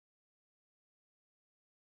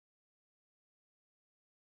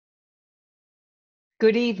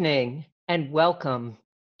Good evening and welcome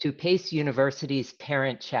to Pace University's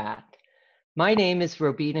Parent Chat. My name is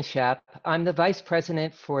Robina Shep. I'm the Vice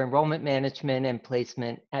President for Enrollment Management and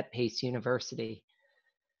Placement at Pace University.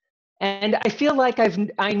 And I feel like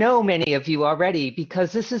I know many of you already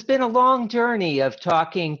because this has been a long journey of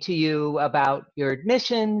talking to you about your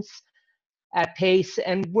admissions at Pace,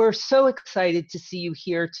 and we're so excited to see you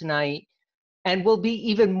here tonight, and we'll be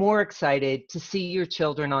even more excited to see your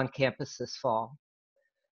children on campus this fall.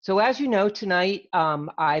 So as you know, tonight,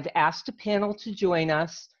 I've asked a panel to join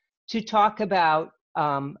us to talk about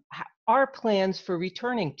our plans for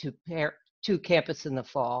returning to campus in the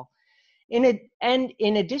fall. And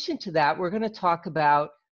in addition to that, we're going to talk about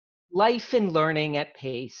life and learning at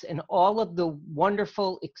Pace and all of the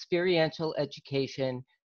wonderful experiential education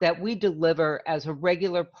that we deliver as a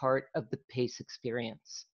regular part of the Pace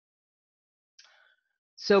experience.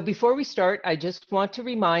 So before we start, I just want to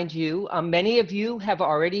remind you, many of you have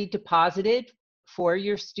already deposited for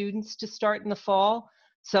your students to start in the fall.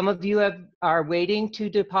 Some of you are waiting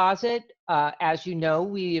to deposit. As you know,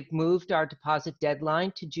 we have moved our deposit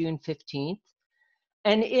deadline to June 15th.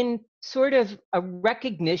 And in sort of a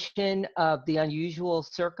recognition of the unusual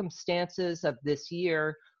circumstances of this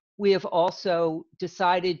year, we have also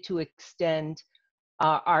decided to extend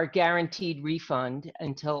our guaranteed refund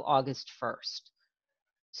until August 1st.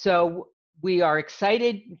 So we are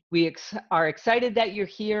excited. We are excited that you're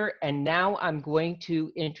here, and now I'm going to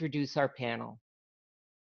introduce our panel.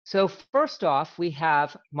 So first off, we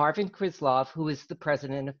have Marvin Krislov, who is the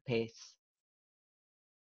president of PACE.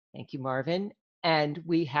 Thank you, Marvin. And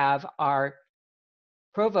we have our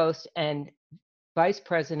provost and our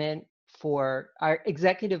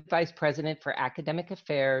executive vice president for academic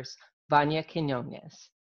affairs, Vanya Quiñones.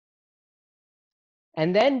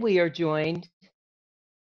 And then we are joined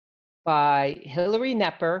by Hillary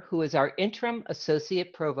Nepper, who is our interim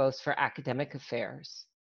associate provost for academic affairs,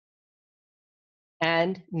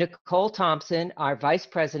 and Nicole Thompson, our vice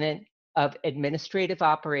president of administrative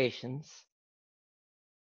operations,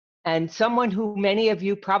 and someone who many of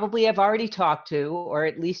you probably have already talked to, or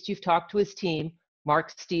at least you've talked to his team,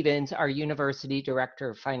 Mark Stevens, our university director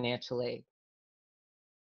of financial aid.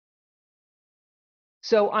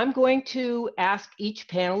 So I'm going to ask each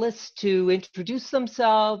panelist to introduce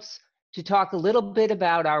themselves, to talk a little bit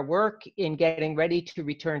about our work in getting ready to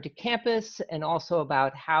return to campus, and also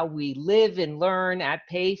about how we live and learn at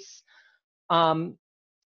Pace. And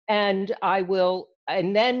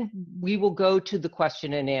then we will go to the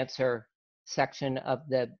question and answer section of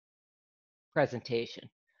the presentation.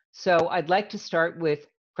 So I'd like to start with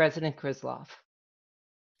President Krislov.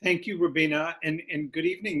 Thank you, Robina, and good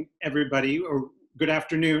evening, everybody, or good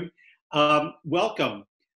afternoon. Welcome.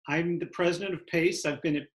 I'm the president of PACE. I've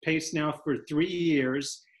been at PACE now for 3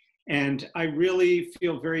 years, and I really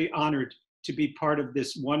feel very honored to be part of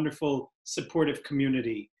this wonderful, supportive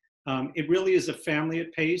community. It really is a family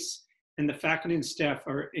at PACE, and the faculty and staff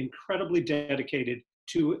are incredibly dedicated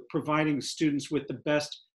to providing students with the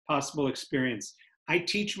best possible experience. I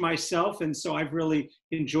teach myself, and so I've really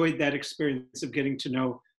enjoyed that experience of getting to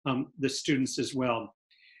know the students as well.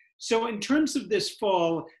 So in terms of this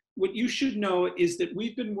fall, what you should know is that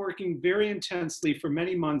we've been working very intensely for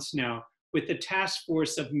many months now with a task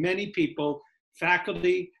force of many people,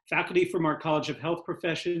 faculty from our College of Health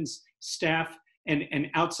Professions, staff,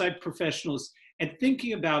 and outside professionals, and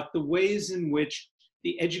thinking about the ways in which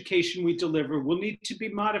the education we deliver will need to be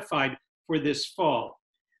modified for this fall.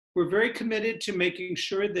 We're very committed to making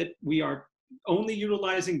sure that we are only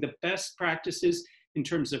utilizing the best practices in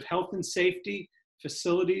terms of health and safety,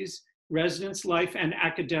 facilities, residence life, and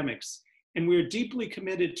academics. And we're deeply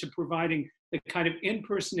committed to providing the kind of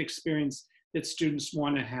in-person experience that students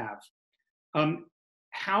want to have.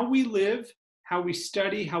 How we live, how we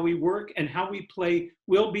study, how we work, and how we play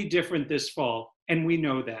will be different this fall, and we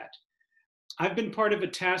know that. I've been part of a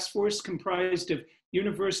task force comprised of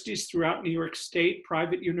universities throughout New York State,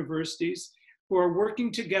 private universities, who are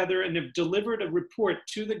working together and have delivered a report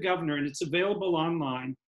to the governor, and it's available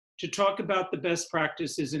online, to talk about the best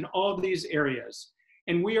practices in all these areas.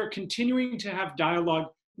 And we are continuing to have dialogue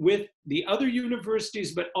with the other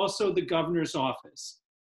universities, but also the governor's office.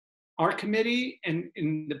 Our committee and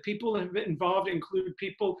the people involved include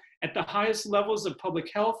people at the highest levels of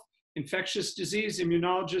public health, infectious disease,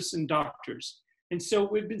 immunologists, and doctors. And so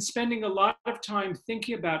we've been spending a lot of time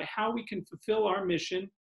thinking about how we can fulfill our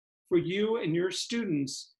mission for you and your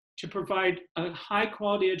students to provide a high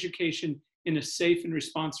quality education in a safe and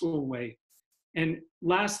responsible way. And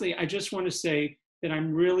lastly, I just want to say that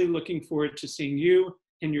I'm really looking forward to seeing you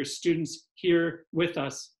and your students here with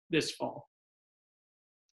us this fall.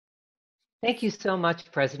 Thank you so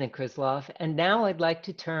much, President Krislov. And now I'd like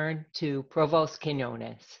to turn to Provost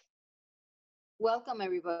Quiñones. Welcome,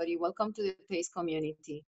 everybody. Welcome to the PACE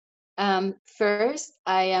community. First,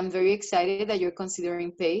 I am very excited that you're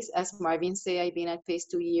considering PACE. As Marvin said, I've been at PACE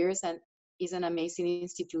 2 years and it's an amazing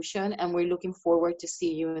institution, and we're looking forward to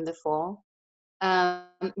see you in the fall.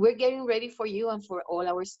 We're getting ready for you and for all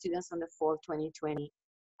our students on the fall 2020.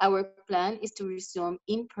 Our plan is to resume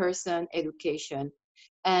in-person education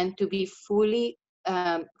and to be fully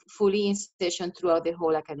in session throughout the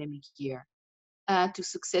whole academic year. To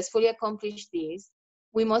successfully accomplish this,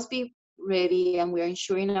 we must be ready, and we are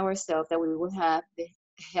ensuring ourselves that we will have the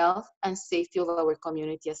health and safety of our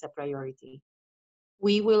community as a priority.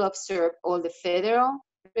 We will observe all the federal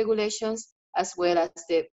regulations as well as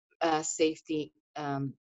the safety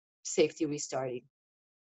restarting.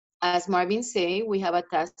 As Marvin said, we have a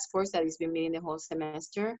task force that has been meeting the whole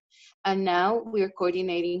semester, and now we are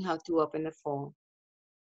coordinating how to open the fall.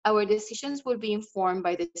 Our decisions will be informed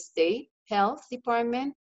by the state health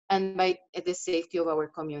department and by the safety of our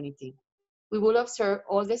community. We will observe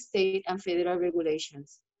all the state and federal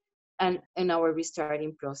regulations and in our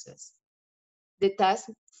restarting process. The task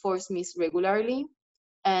force meets regularly,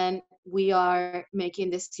 and we are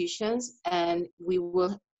making decisions, and we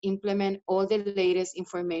will implement all the latest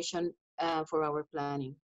information for our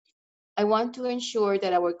planning. I want to ensure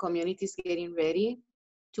that our community is getting ready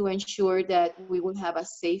to ensure that we will have a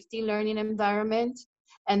safety learning environment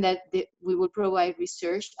and that we will provide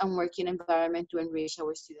research and working environment to enrich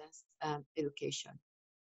our students' education.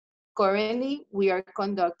 Currently, we are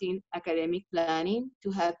conducting academic planning to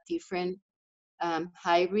have different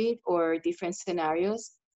hybrid or different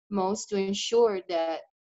scenarios, most to ensure that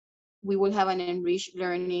we will have an enriched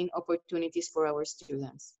learning opportunities for our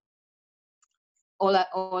students. All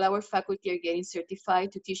our faculty are getting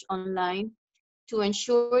certified to teach online to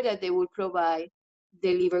ensure that they will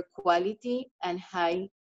deliver quality and high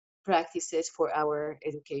practices for our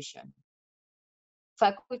education.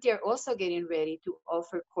 Faculty are also getting ready to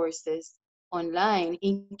offer courses online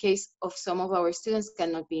in case of some of our students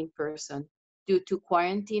cannot be in person due to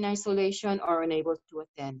quarantine isolation or unable to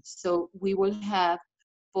attend. So we will have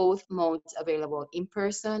both modes available, in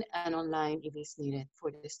person and online if it's needed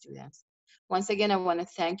for the students. Once again, I want to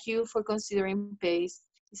thank you for considering PACE.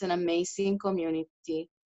 It's an amazing community,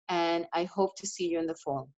 and I hope to see you in the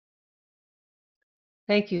fall.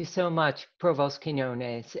 Thank you so much, Provost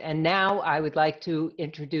Quiñones. And now I would like to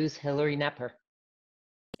introduce Hillary Nepper.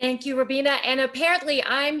 Thank you, Robina. And apparently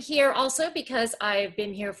I'm here also because I've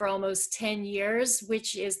been here for almost 10 years,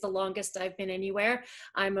 which is the longest I've been anywhere.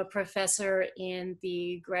 I'm a professor in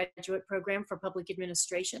the graduate program for public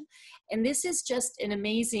administration. And this is just an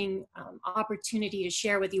amazing opportunity to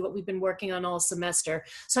share with you what we've been working on all semester.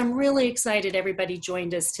 So I'm really excited everybody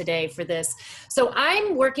joined us today for this. So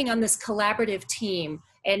I'm working on this collaborative team,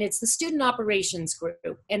 and it's the Student Operations Group.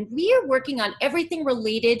 And we are working on everything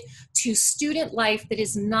related to student life that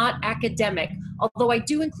is not academic, although I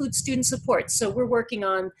do include student support. So we're working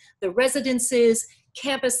on the residences,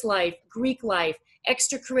 campus life, Greek life,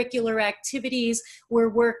 extracurricular activities. We're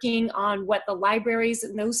working on what the libraries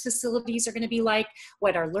and those facilities are going to be like,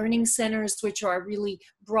 what our learning centers, which are really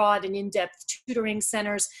broad and in-depth tutoring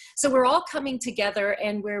centers. So we're all coming together,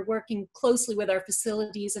 and we're working closely with our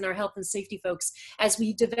facilities and our health and safety folks as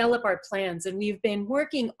we develop our plans. And we've been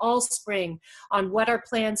working all spring on what our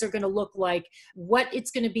plans are going to look like, what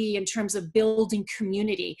it's going to be in terms of building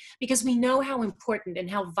community, because we know how important and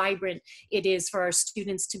how vibrant it is for our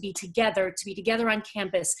students to be together on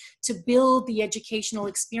campus, to build the educational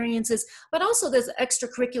experiences, but also those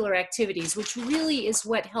extracurricular activities, which really is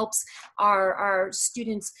what helps our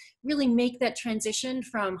students really make that transition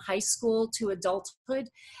from high school to adulthood.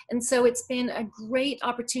 And so it's been a great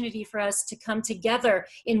opportunity for us to come together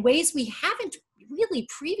in ways we haven't really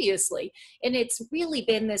previously. And it's really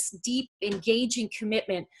been this deep, engaging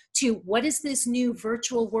commitment to what is this new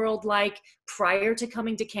virtual world like prior to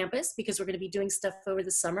coming to campus, because we're going to be doing stuff over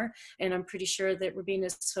the summer. And I'm pretty sure that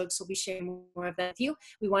Rabina's folks will be sharing more of that with you.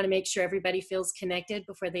 We want to make sure everybody feels connected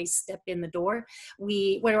before they step in the door.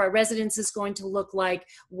 What are our residences going to look like?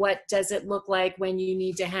 What does it look like when you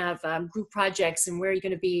need to have group projects, and where are you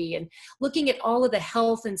going to be? And looking at all of the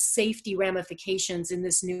health and safety ramifications in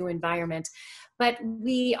this new environment. But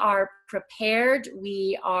we are prepared.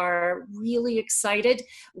 We are really excited.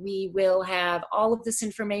 We will have all of this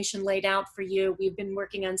information laid out for you. We've been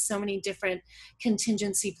working on so many different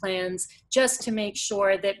contingency plans just to make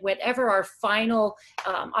sure that whatever our final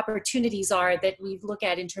opportunities are that we look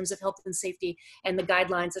at in terms of health and safety and the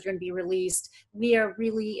guidelines that are going to be released, we are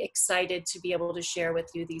really excited to be able to share with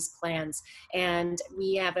you these plans. And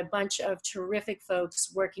we have a bunch of terrific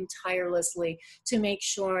folks working tirelessly to make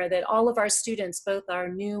sure that all of our students, both our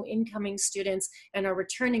new incoming students and our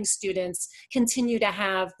returning students, continue to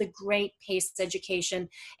have the great PACE education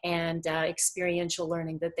and experiential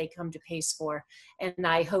learning that they come to PACE for. And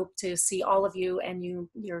I hope to see all of you and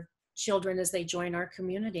your children as they join our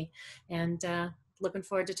community. And looking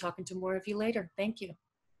forward to talking to more of you later. Thank you.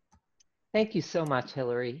 Thank you so much,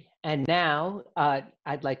 Hillary. And now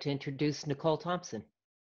I'd like to introduce Nicole Thompson.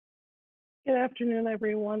 Good afternoon,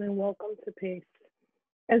 everyone, and welcome to PACE.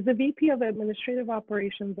 As the VP of Administrative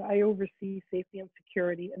Operations, I oversee safety and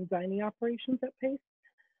security and dining operations at PACE.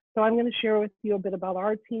 So I'm going to share with you a bit about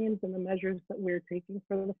our teams and the measures that we're taking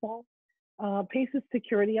for the fall. PACE's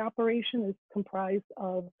security operation is comprised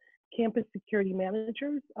of campus security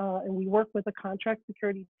managers, and we work with a contract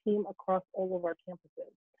security team across all of our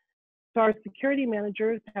campuses. So our security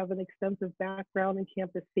managers have an extensive background in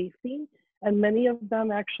campus safety, and many of them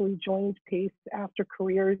actually joined PACE after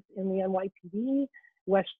careers in the NYPD,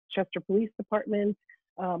 Westchester Police Department,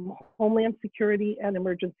 Homeland Security, and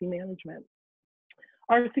Emergency Management.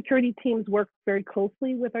 Our security teams work very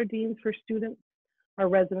closely with our deans for students, our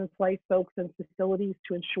residence life folks, and facilities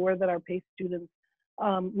to ensure that our PACE students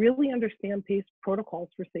really understand PACE protocols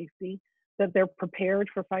for safety, that they're prepared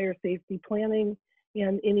for fire safety planning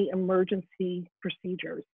and any emergency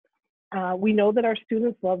procedures. We know that our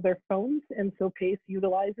students love their phones, and so PACE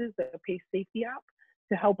utilizes the PACE Safety app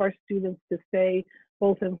to help our students to stay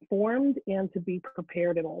both informed and to be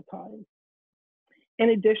prepared at all times. In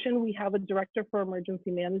addition, we have a director for emergency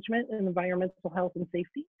management and environmental health and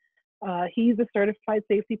safety. He's a certified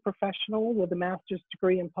safety professional with a master's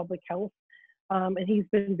degree in public health, and he's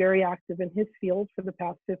been very active in his field for the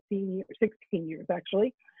past 16 years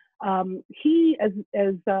actually. He, as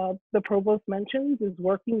the provost mentions, is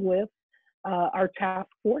working with our task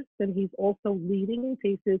force, and he's also leading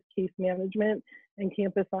PACE's case management and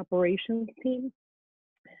campus operations team.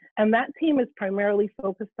 And that team is primarily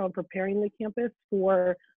focused on preparing the campus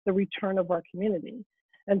for the return of our community.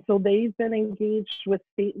 And so they've been engaged with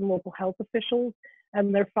state and local health officials,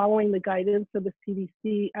 and they're following the guidance of the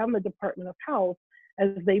CDC and the Department of Health as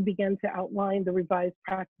they begin to outline the revised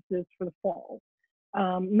practices for the fall.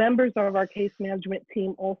 Members of our case management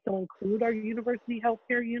team also include our university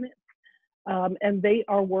healthcare unit, and they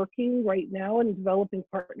are working right now in developing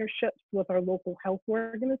partnerships with our local health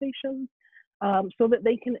organizations so that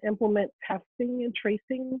they can implement testing and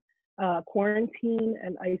tracing, quarantine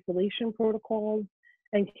and isolation protocols,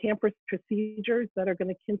 and campus procedures that are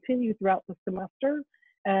going to continue throughout the semester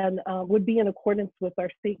and would be in accordance with our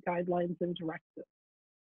state guidelines and directives.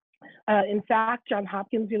 In fact, Johns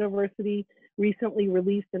Hopkins University recently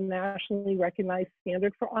released a nationally recognized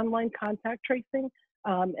standard for online contact tracing,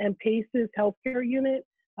 and PACE's healthcare unit,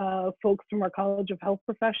 folks from our College of Health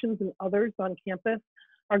Professions and others on campus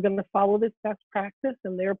are going to follow this best practice,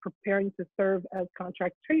 and they're preparing to serve as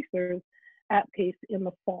contract tracers at PACE in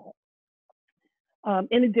the fall.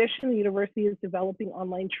 In addition, the university is developing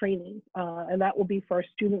online training, and that will be for our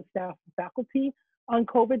students, staff, and faculty on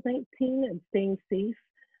COVID-19 and staying safe.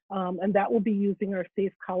 And that will be using our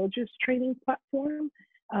Safe Colleges training platform.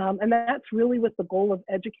 And that's really with the goal of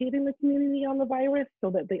educating the community on the virus so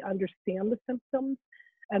that they understand the symptoms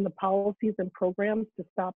and the policies and programs to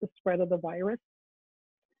stop the spread of the virus.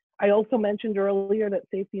 I also mentioned earlier that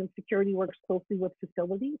safety and security works closely with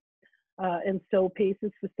facilities. And so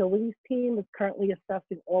PACE's facilities team is currently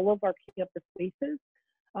assessing all of our campus spaces.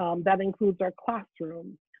 That includes our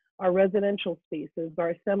classrooms, our residential spaces, our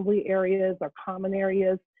assembly areas, our common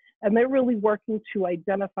areas, and they're really working to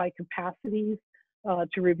identify capacities,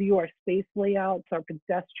 to review our space layouts, our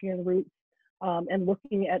pedestrian routes, and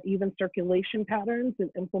looking at even circulation patterns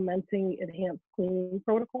and implementing enhanced cleaning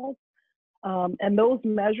protocols. And those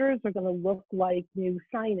measures are going to look like new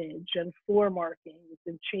signage and floor markings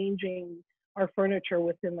and changing our furniture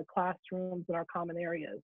within the classrooms and our common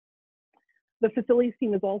areas. The facilities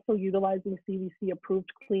team is also utilizing CDC approved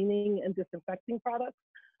cleaning and disinfecting products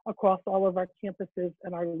across all of our campuses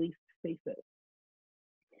and our leased spaces.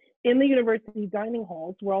 In the university dining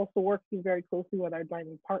halls, we're also working very closely with our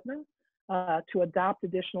dining partner to adopt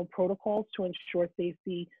additional protocols to ensure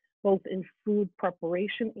safety both in food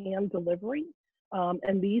preparation and delivery.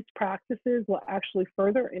 And these practices will actually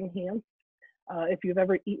further enhance If you've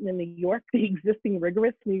ever eaten in New York, the existing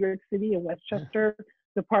rigorous New York City and Westchester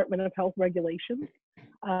Department of Health regulations.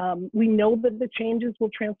 We know that the changes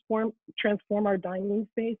will transform our dining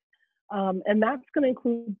space, and that's going to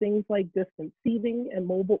include things like distance seating and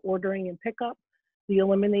mobile ordering and pickup, the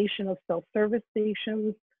elimination of self-service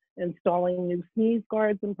stations, installing new sneeze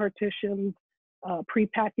guards and partitions,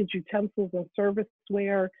 prepackaged utensils and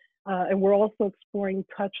serviceware, and we're also exploring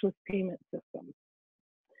touchless payment systems.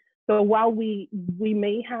 So while we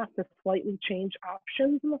may have to slightly change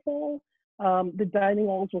options in the fall, the dining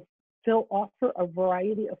halls will still offer a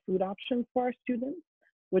variety of food options for our students,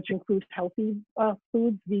 which includes healthy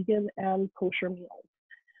foods, vegan, and kosher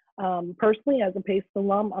meals. Personally, as a PACE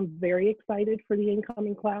alum, I'm very excited for the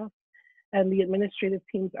incoming class, and the administrative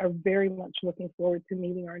teams are very much looking forward to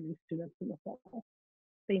meeting our new students in the fall.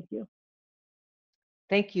 Thank you.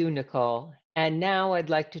 Thank you, Nicole. And now I'd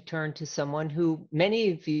like to turn to someone who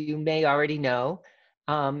many of you may already know.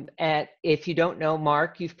 And if you don't know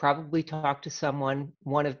Mark, you've probably talked to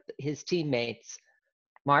one of his teammates.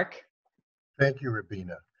 Mark? Thank you,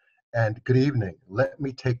 Rabina. And good evening. Let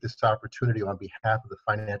me take this opportunity on behalf of the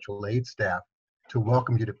financial aid staff to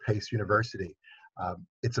welcome you to PACE University.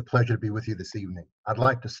 It's a pleasure to be with you this evening. I'd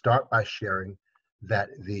like to start by sharing that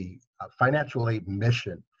the financial aid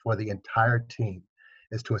mission for the entire team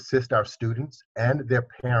is to assist our students and their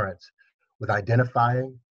parents with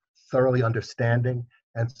identifying, thoroughly understanding,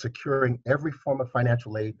 and securing every form of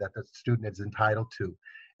financial aid that the student is entitled to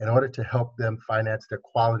in order to help them finance their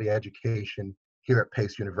quality education here at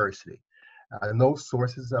PACE University. And those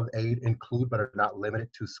sources of aid include, but are not limited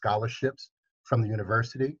to, scholarships from the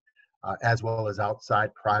university, as well as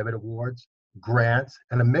outside private awards, grants,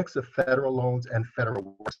 and a mix of federal loans and federal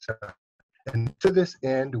awards. And to this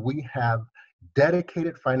end, we have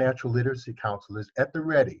dedicated financial literacy counselors at the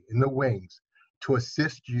ready, in the wings, to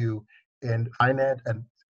assist you in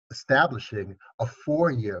establishing a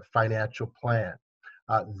 4-year financial plan.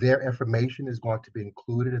 Their information is going to be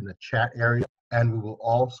included in the chat area, and we will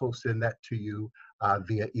also send that to you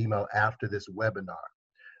via email after this webinar.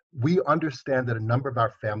 We understand that a number of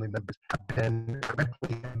our family members have been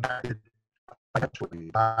directly impacted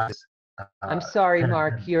financially by this. I'm sorry,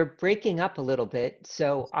 Mark, you're breaking up a little bit.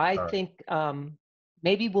 So I think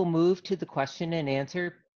maybe we'll move to the question and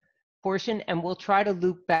answer portion, and we'll try to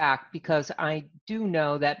loop back because I do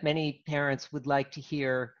know that many parents would like to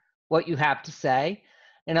hear what you have to say.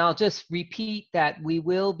 And I'll just repeat that we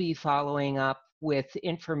will be following up with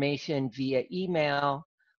information via email.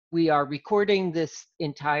 We are recording this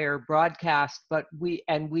entire broadcast, but we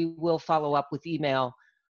will follow up with email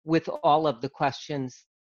with all of the questions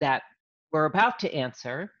that we're about to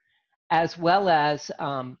answer, as well as,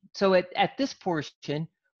 so at this portion,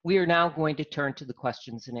 we are now going to turn to the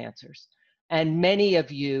questions and answers. And many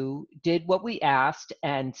of you did what we asked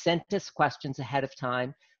and sent us questions ahead of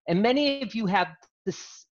time. And many of you have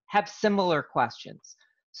similar questions.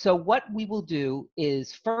 So what we will do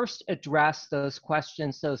is first address those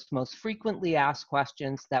questions, those most frequently asked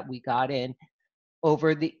questions that we got in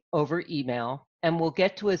over email, and we'll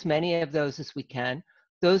get to as many of those as we can.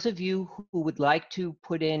 Those of you who would like to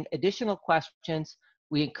put in additional questions,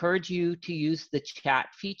 we encourage you to use the chat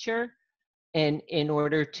feature in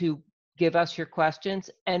order to give us your questions,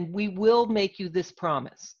 and we will make you this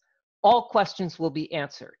promise. All questions will be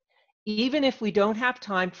answered. Even if we don't have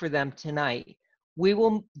time for them tonight, we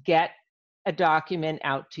will get a document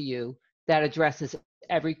out to you that addresses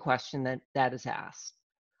every question that is asked.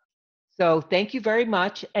 So thank you very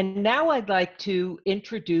much. And now I'd like to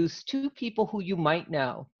introduce two people who you might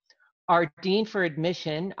know. Our Dean for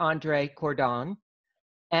Admission, Andre Cordon,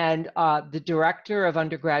 and the Director of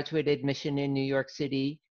Undergraduate Admission in New York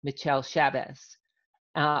City, Michelle Chavez.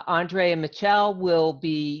 Andre and Michelle will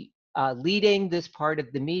be leading this part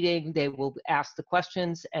of the meeting. They will ask the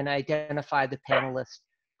questions and identify the panelists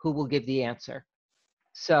who will give the answer.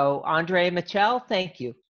 So Andre and Michelle, thank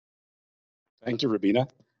you. Thank you, Rabina,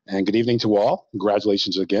 and good evening to all.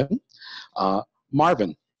 Congratulations again.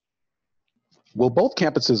 Marvin, will both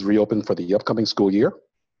campuses reopen for the upcoming school year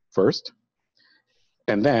first?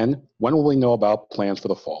 And then when will we know about plans for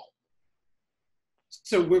the fall?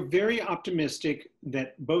 So we're very optimistic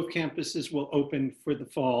that both campuses will open for the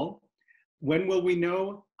fall. When will we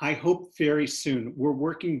know? I hope very soon. We're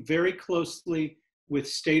working very closely with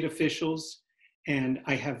state officials, and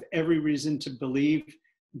I have every reason to believe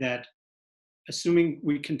that, assuming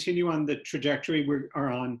we continue on the trajectory we are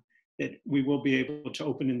on, that we will be able to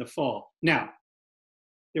open in the fall. Now,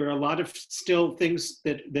 there are a lot of still things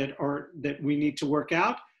that we need to work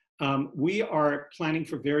out. We are planning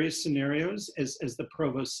for various scenarios, as the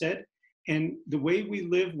Provost said, and the way we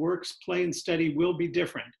live, works, play, and study will be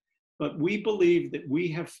different. But we believe that we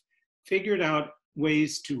have figured out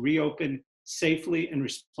ways to reopen safely and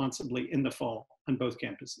responsibly in the fall on both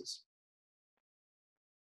campuses.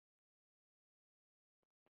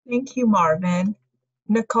 Thank you, Marvin.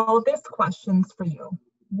 Nicole, this question's for you.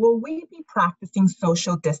 Will we be practicing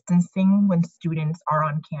social distancing when students are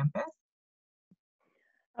on campus?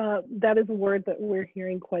 That is a word that we're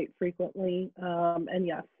hearing quite frequently. And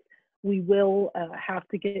yes, we will have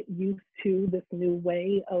to get used to this new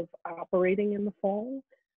way of operating in the fall.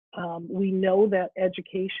 We know that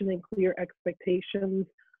education and clear expectations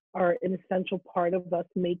are an essential part of us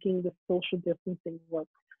making the social distancing work.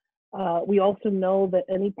 We also know that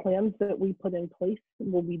any plans that we put in place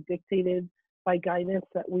will be dictated by guidance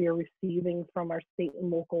that we are receiving from our state and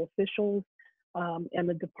local officials and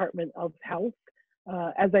the Department of Health.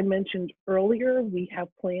 As I mentioned earlier, we have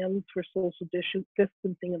plans for social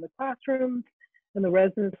distancing in the classrooms, in the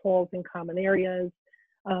residence halls and common areas.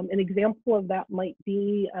 An example of that might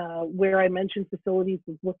be where I mentioned facilities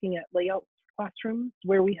was looking at layout classrooms,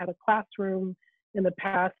 where we had a classroom in the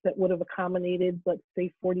past that would have accommodated, let's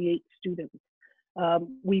say, 48 students.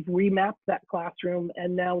 We've remapped that classroom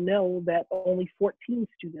and now know that only 14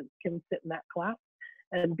 students can sit in that class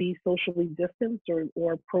and be socially distanced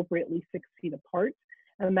or appropriately 6 feet apart.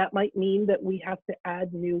 And that might mean that we have to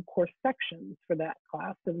add new course sections for that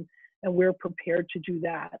class, and we're prepared to do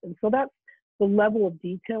that. And so that's the level of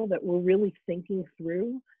detail that we're really thinking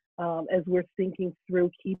through as we're thinking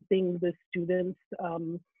through keeping the students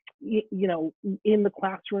you know, in the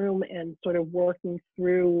classroom and sort of working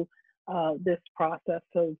through this process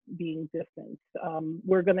of being distanced.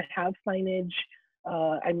 We're going to have signage.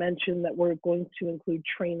 I mentioned that we're going to include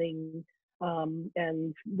training,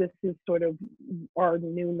 and this is sort of our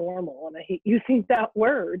new normal. And I hate using that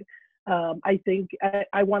word. I think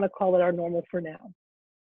I want to call it our normal for now.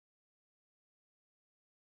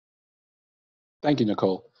 Thank you,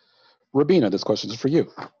 Nicole. Rubina, this question is for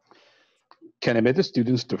you. Can admitted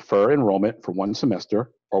students defer enrollment for 1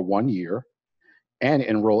 semester or 1 year and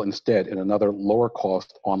enroll instead in another lower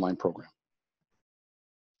cost online program?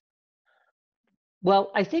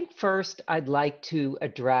 Well, I think first I'd like to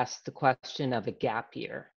address the question of a gap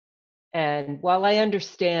year. And while I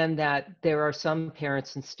understand that there are some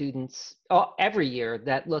parents and students every year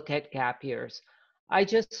that look at gap years, I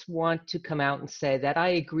just want to come out and say that I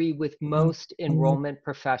agree with most enrollment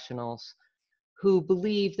professionals who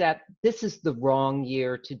believe that this is the wrong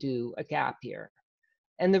year to do a gap year.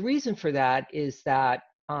 And the reason for that is that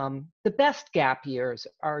the best gap years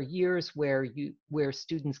are years where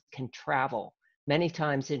students can travel, many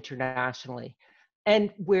times internationally,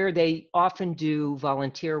 and where they often do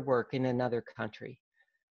volunteer work in another country.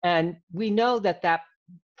 And we know that that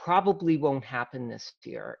probably won't happen this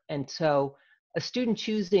year. And so a student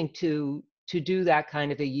choosing to do that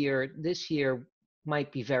kind of a year this year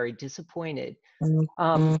might be very disappointed.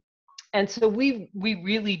 And so we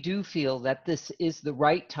really do feel that this is the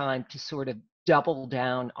right time to sort of double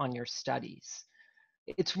down on your studies.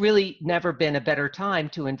 It's really never been a better time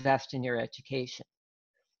to invest in your education.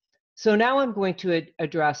 So now I'm going to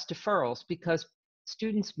address deferrals because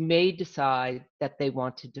students may decide that they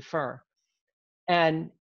want to defer. And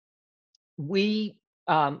we,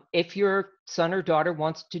 if your son or daughter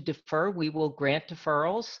wants to defer, we will grant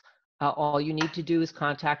deferrals. All you need to do is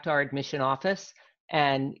contact our admission office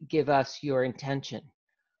and give us your intention.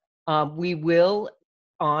 We will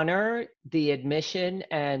honor the admission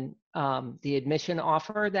and the admission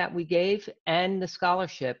offer that we gave and the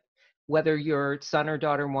scholarship, whether your son or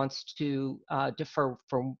daughter wants to defer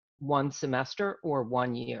for 1 semester or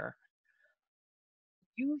 1 year.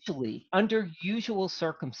 Usually, under usual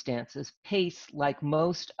circumstances, PACE, like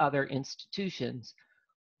most other institutions,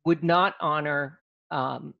 would not honor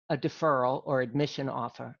a deferral or admission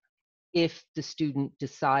offer if the student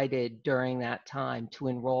decided during that time to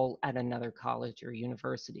enroll at another college or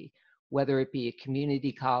university, whether it be a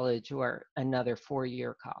community college or another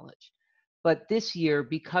 4-year college. But this year,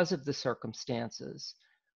 because of the circumstances,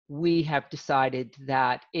 we have decided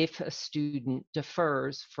that if a student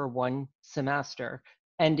defers for 1 semester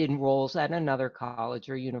and enrolls at another college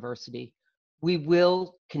or university, we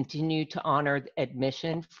will continue to honor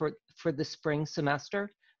admission for the spring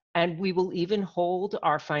semester, and we will even hold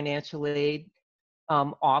our financial aid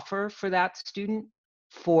offer for that student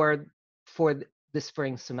for the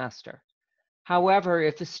spring semester. However,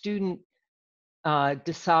 if a student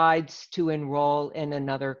decides to enroll in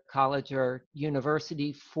another college or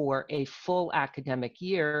university for a full academic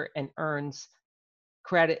year and earns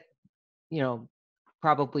credit,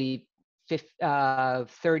 probably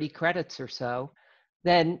 30 credits or so,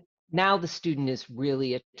 then now the student is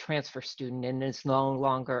really a transfer student and is no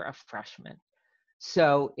longer a freshman.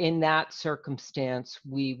 So in that circumstance,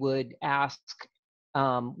 we would ask,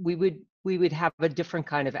 we would have a different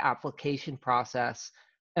kind of application process,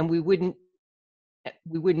 and we wouldn't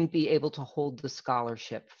be able to hold the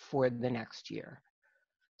scholarship for the next year.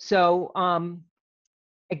 So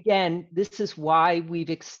again, this is why we've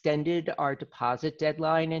extended our deposit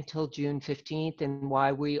deadline until June 15th, and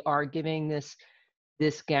why we are giving this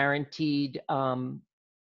guaranteed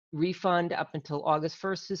refund up until August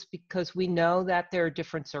 1st, is because we know that there are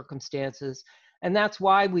different circumstances. And that's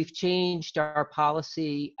why we've changed our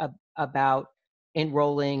policy about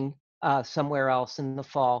enrolling somewhere else in the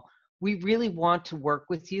fall. We really want to work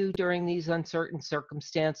with you during these uncertain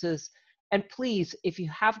circumstances. And please, if you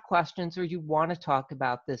have questions or you want to talk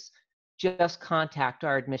about this, just contact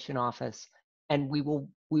our admission office and we will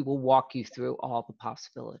walk you through all the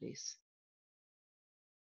possibilities.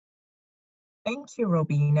 Thank you,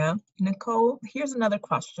 Robina. Nicole, here's another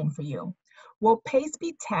question for you. Will PACE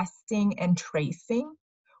be testing and tracing?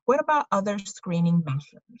 What about other screening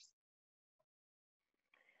measures?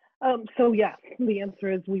 So yeah, the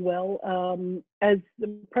answer is we will. As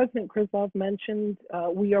President Krislov mentioned,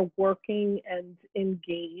 we are working and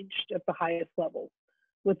engaged at the highest levels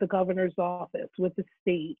with the governor's office, with the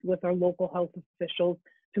state, with our local health officials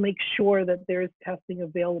to make sure that there is testing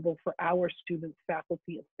available for our students,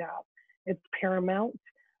 faculty, and staff. It's paramount,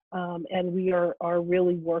 and we are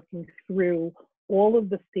really working through all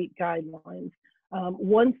of the state guidelines.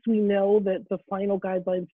 Once we know that the final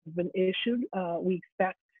guidelines have been issued, we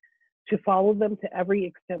expect to follow them to every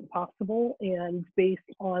extent possible. And based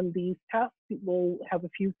on these tests, we'll have a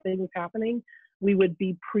few things happening. We would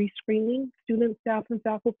be pre-screening students, staff, and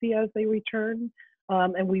faculty as they return.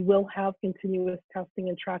 And we will have continuous testing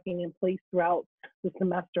and tracking in place throughout the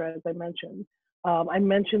semester, as I mentioned. I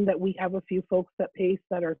mentioned that we have a few folks at PACE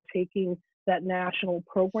that are taking that national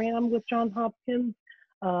program with Johns Hopkins,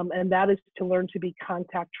 and that is to learn to be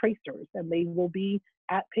contact tracers, and they will be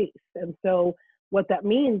at PACE. And so what that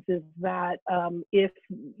means is that if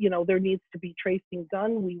there needs to be tracing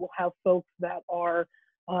done, we will have folks that are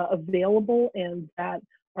available and that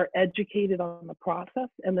are educated on the process,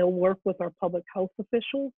 and they'll work with our public health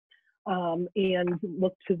officials and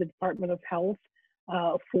look to the Department of Health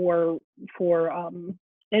for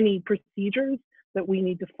any procedures that we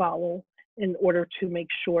need to follow in order to make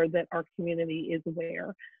sure that our community is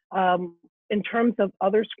aware. In terms of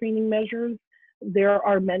other screening measures, there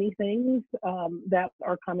are many things that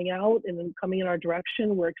are coming out and coming in our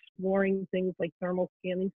direction. We're exploring things like thermal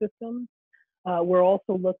scanning systems. We're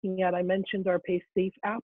also looking at, I mentioned our PACE Safe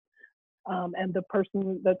app, and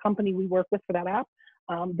the company we work with for that app,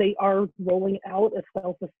 they are rolling out a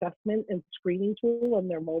self-assessment and screening tool on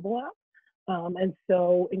their mobile app. And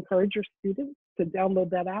so encourage your students to download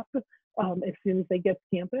that app as soon as they get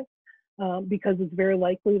to campus, because it's very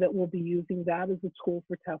likely that we'll be using that as a tool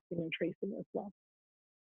for testing and tracing as well.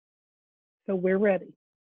 So we're ready.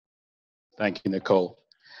 Thank you, Nicole.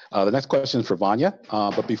 The next question is for Vanya,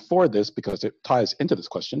 but before this, because it ties into this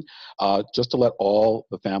question, just to let all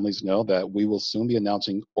the families know that we will soon be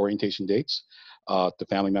announcing orientation dates to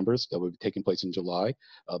family members that will be taking place in July.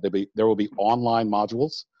 There will be online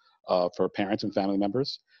modules for parents and family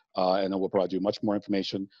members, and then we'll provide you much more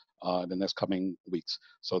information in the next coming weeks.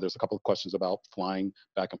 So there's a couple of questions about flying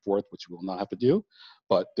back and forth, which we will not have to do,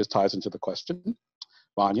 but this ties into the question.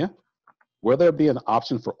 Vanya, will there be an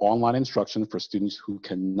option for online instruction for students who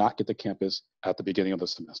cannot get to campus at the beginning of the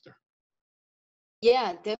semester?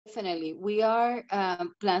 Yeah, definitely.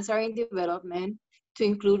 Plans are in development to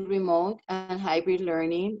include remote and hybrid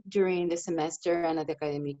learning during the semester and the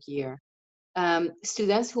academic year.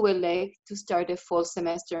 Students who would like to start the fall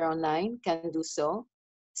semester online can do so.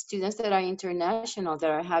 Students that are international, that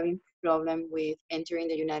are having problem with entering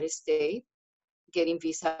the United States, getting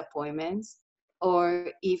visa appointments, or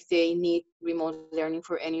if they need remote learning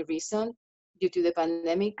for any reason due to the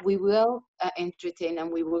pandemic, we will entertain and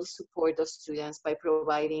we will support those students by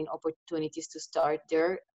providing opportunities to start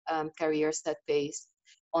their careers at PACE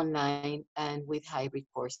online and with hybrid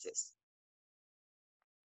courses.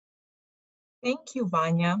 Thank you,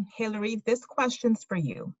 Vanya. Hillary, this question's for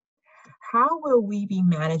you. How will we be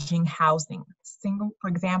managing housing? For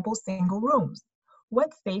example, single rooms.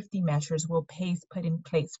 What safety measures will PACE put in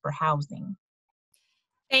place for housing?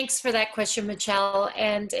 Thanks for that question, Michelle.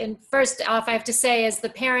 And first off, I have to say, as the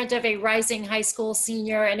parent of a rising high school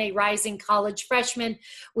senior and a rising college freshman,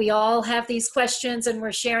 we all have these questions and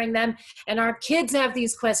we're sharing them, and our kids have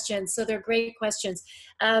these questions, so they're great questions.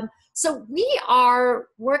 So we are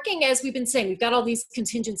working, as we've been saying, we've got all these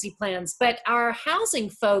contingency plans, but our housing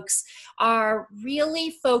folks are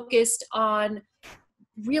really focused on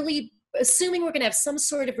really assuming we're going to have some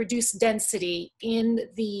sort of reduced density in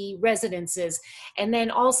the residences. And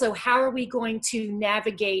then also, how are we going to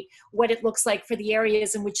navigate what it looks like for the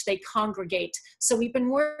areas in which they congregate? So we've been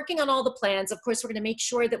working on all the plans. Of course, we're going to make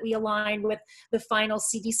sure that we align with the final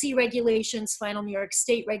CDC regulations, final New York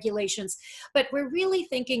State regulations. But we're really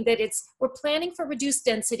thinking that we're planning for reduced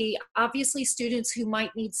density. Obviously, students who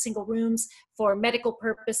might need single rooms for medical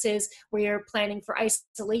purposes, we're planning for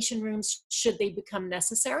isolation rooms should they become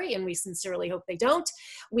necessary, and we sincerely hope they don't.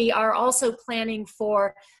 We are also planning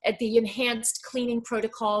for the enhanced cleaning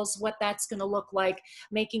protocols, what that's going to look like,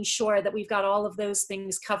 making sure that we've got all of those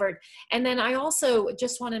things covered. And then I also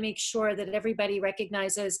just want to make sure that everybody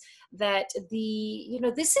recognizes that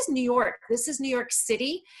this is New York. This is New York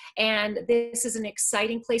City, and this is an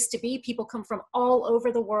exciting place to be. People come from all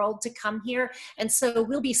over the world to come here, and so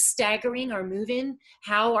we'll be staggering our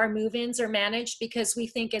how our move-ins are managed, because we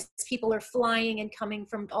think as people are flying and coming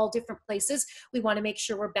from all different places, we want to make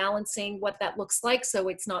sure we're balancing what that looks like so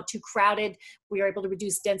it's not too crowded. We are able to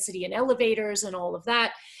reduce density in elevators and all of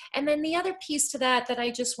that. And then the other piece to that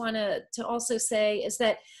I just want to also say is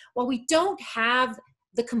that while we don't have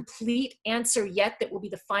the complete answer yet that will be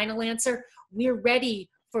the final answer, we're ready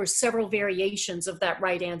for several variations of that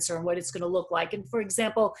right answer and what it's going to look like. And for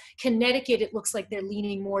example, Connecticut, it looks like they're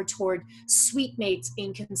leaning more toward suite mates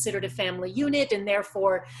being considered a family unit, and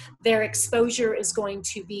therefore their exposure is going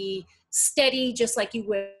to be steady, just like you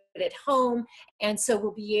would at home. And so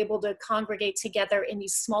we'll be able to congregate together in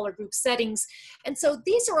these smaller group settings. And so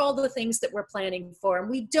these are all the things that we're planning for. And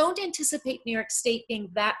we don't anticipate New York State being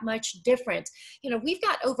that much different. We've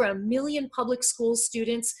got over 1 million public school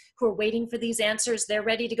students who are waiting for these answers. They're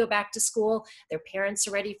ready to go back to school. Their parents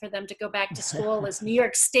are ready for them to go back to school. As New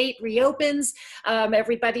York State reopens,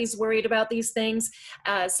 everybody's worried about these things.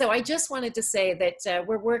 So I just wanted to say that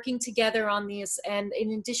we're working together on these. And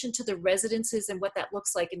in addition to the residences and what that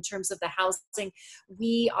looks like in terms of the housing,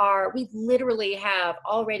 we literally have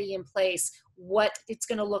already in place what it's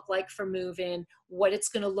going to look like for move-in, what it's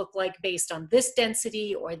going to look like based on this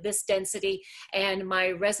density or this density. And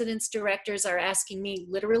my residence directors are asking me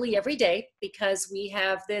literally every day, because we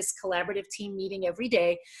have this collaborative team meeting every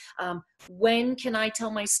day, when can I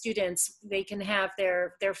tell my students they can have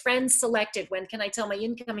their friends selected? When can I tell my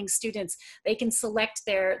incoming students they can select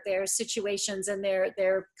their situations and their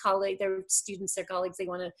students, their colleagues they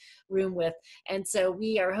want to room with? And so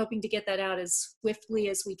we are hoping to get that out as swiftly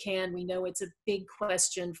as we can. We know it's a big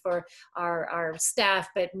question for our staff,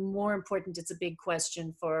 but more important, it's a big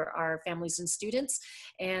question for our families and students.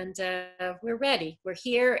 And we're ready. We're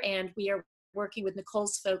here, and we are working with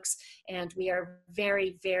Nicole's folks, and we are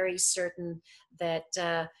very, very certain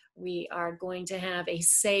that we are going to have a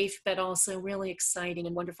safe but also really exciting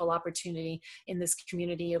and wonderful opportunity in this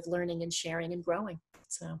community of learning and sharing and growing.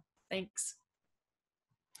 So thanks.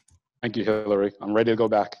 Thank you, Hillary. I'm ready to go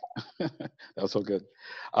back. That was so good.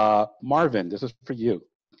 Marvin, this is for you.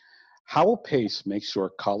 How will PACE make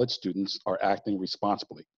sure college students are acting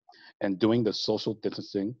responsibly and doing the social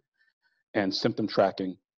distancing and symptom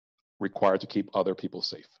tracking required to keep other people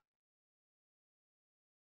safe?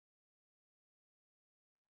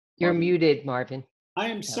 You're muted, Marvin. I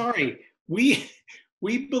am sorry. We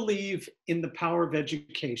believe in the power of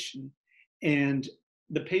education, and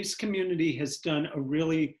the PACE community has done a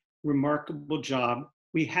really remarkable job.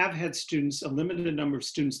 We have had students, a limited number of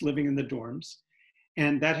students living in the dorms,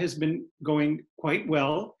 and that has been going quite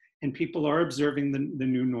well, and people are observing the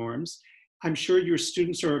new norms. I'm sure your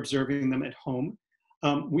students are observing them at home.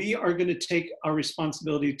 We are going to take our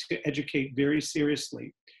responsibility to educate very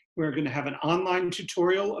seriously. We're going to have an online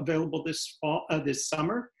tutorial available this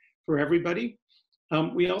summer for everybody.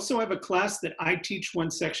 We also have a class that I teach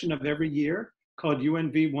one section of every year called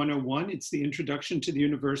UNV 101. It's the Introduction to the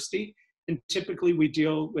University. And typically we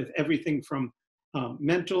deal with everything from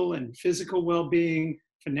mental and physical well-being,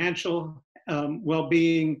 financial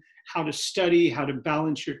well-being, how to study, how to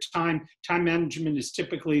balance your time. Time management is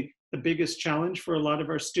typically the biggest challenge for a lot of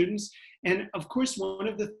our students. And of course, one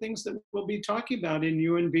of the things that we'll be talking about in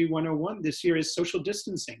UNV 101 this year is social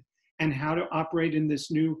distancing and how to operate in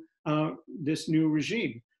this new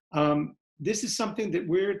regime. This is something that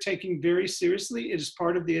we're taking very seriously. It is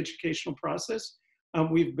part of the educational process.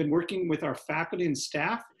 We've been working with our faculty and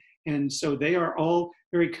staff, And so they are all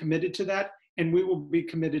very committed to that, and we will be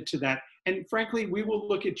committed to that. And frankly, we will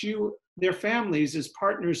look at you, their families, as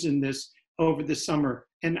partners in this over the summer.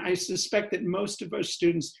 And I suspect that most of our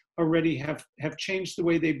students already have changed the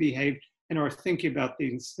way they behave and are thinking about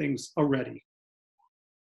these things already.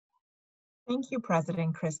 Thank you,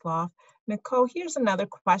 President Krislov. Nicole, here's another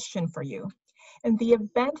question for you. In the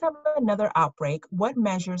event of another outbreak, what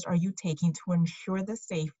measures are you taking to ensure the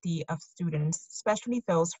safety of students, especially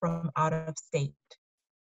those from out of state?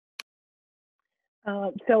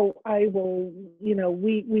 So I will,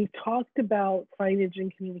 we talked about signage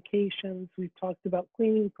and communications. We've talked about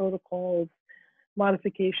cleaning protocols,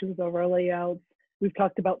 modifications of our layouts. We've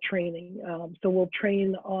talked about training. So we'll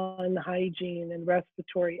train on hygiene and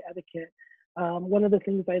respiratory etiquette. One of the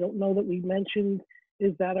things I don't know that we mentioned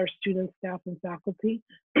is that our students, staff, and faculty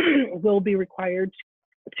will be required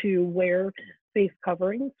to wear face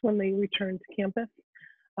coverings when they return to campus.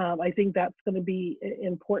 I think that's going to be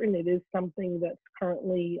important. It is something that's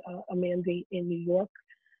currently a mandate in New York.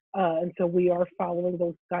 And so we are following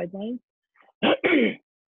those guidelines.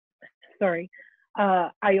 Sorry.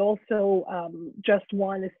 I also just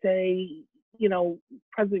want to say,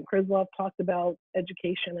 President Krislov talked about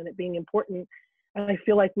education and it being important. And I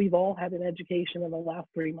feel like we've all had an education in the last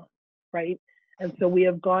 3 months, right? And so we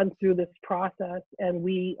have gone through this process and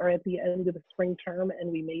we are at the end of the spring term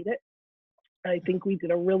and we made it. I think we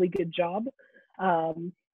did a really good job.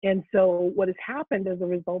 And so what has happened as a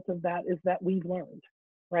result of that is that we've learned,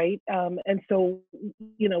 right? And so,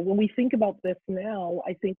 when we think about this now,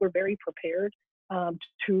 I think we're very prepared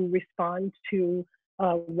to respond to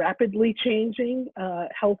rapidly changing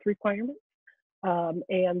health requirements,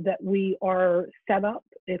 and that we are set up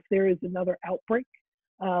if there is another outbreak.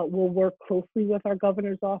 We'll work closely with our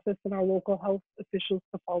governor's office and our local health officials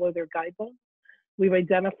to follow their guidelines. We've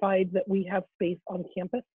identified that we have space on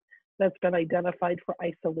campus that's been identified for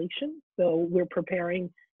isolation. So we're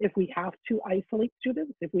preparing if we have to isolate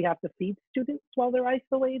students, if we have to feed students while they're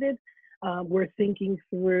isolated. We're thinking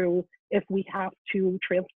through if we have to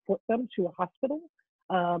transport them to a hospital.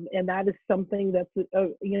 And that is something that's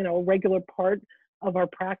a regular part of our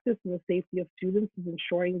practice, and the safety of students is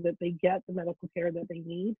ensuring that they get the medical care that they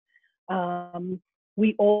need.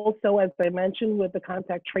 We also, as I mentioned, with the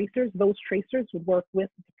contact tracers, those tracers would work with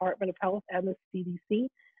the Department of Health and the CDC,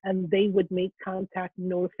 and they would make contact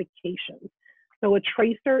notifications. So a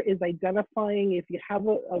tracer is identifying if you have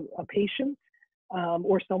a patient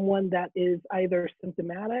or someone that is either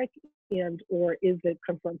symptomatic and or is a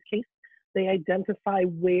confirmed case. They identify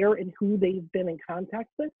where and who they've been in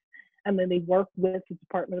contact with, and then they work with the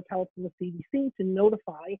Department of Health and the CDC to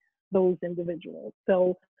notify those individuals.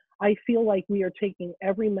 So I feel like we are taking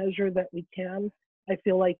every measure that we can. I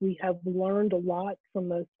feel like we have learned a lot from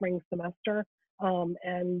the spring semester,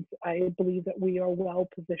 and I believe that we are well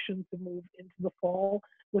positioned to move into the fall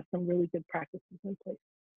with some really good practices in place.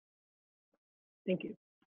 Thank you.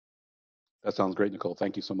 That sounds great, Nicole.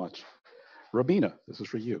 Thank you so much. Robina, this is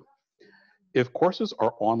for you. If courses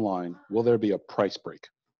are online, will there be a price break?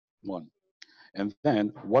 One. And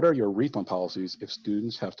then what are your refund policies if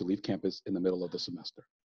students have to leave campus in the middle of the semester?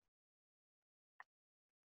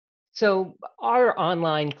 So our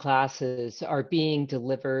online classes are being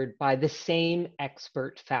delivered by the same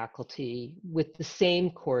expert faculty with the same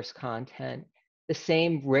course content, the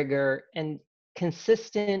same rigor, and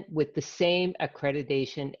consistent with the same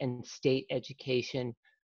accreditation and state education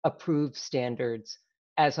approved standards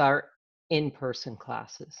as our in-person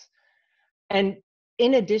classes. And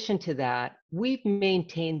in addition to that, we've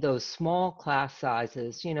maintained those small class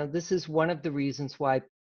sizes. This is one of the reasons why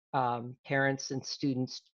parents and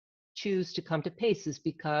students choose to come to PACE, is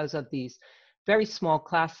because of these very small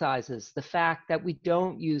class sizes, the fact that we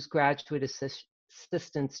don't use graduate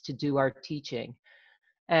assistants to do our teaching,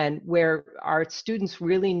 and where our students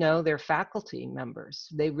really know their faculty members,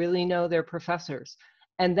 they really know their professors.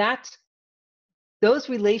 And those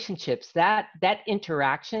relationships, that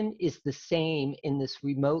interaction is the same in this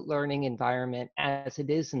remote learning environment as it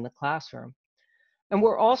is in the classroom. And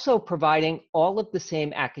we're also providing all of the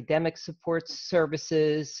same academic support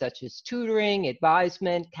services, such as tutoring,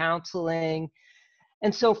 advisement, counseling.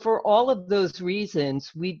 And so for all of those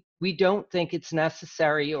reasons, we don't think it's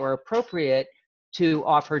necessary or appropriate to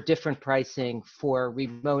offer different pricing for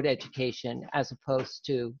remote education as opposed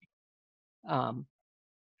to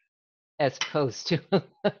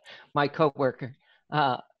my coworker.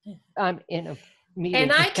 I'm in a meeting.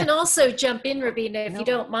 And I can also jump in, Robina, if you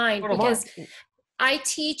don't mind, because I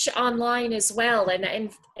teach online as well,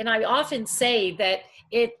 and I often say that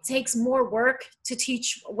it takes more work to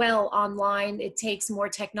teach well online. It takes more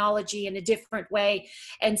technology in a different way.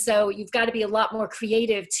 And so you've got to be a lot more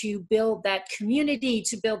creative to build that community,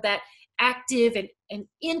 to build that active and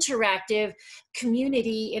interactive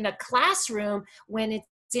community in a classroom when it's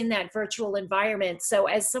in that virtual environment. So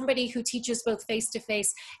as somebody who teaches both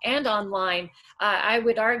face-to-face and online, I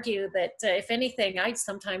would argue that if anything, I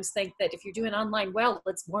sometimes think that if you're doing online well,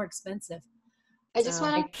 it's more expensive. I just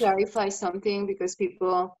want to clarify something because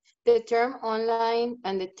the term online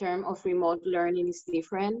and the term of remote learning is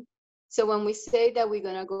different. So when we say that we're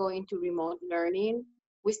going to go into remote learning,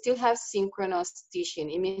 we still have synchronous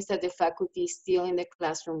teaching. It means that the faculty is still in the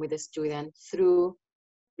classroom with the student through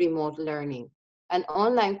remote learning. An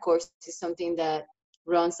online course is something that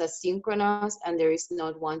runs asynchronous and there is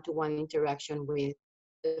not one-to-one interaction with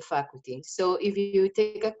the faculty. So if you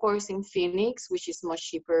take a course in Phoenix, which is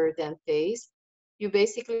much cheaper than PACE, you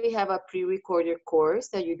basically have a pre-recorded course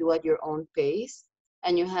that you do at your own pace,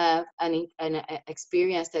 and you have an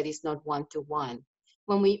experience that is not one-to-one.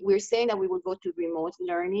 When we're saying that we will go to remote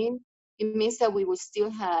learning, it means that we will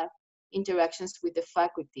still have interactions with the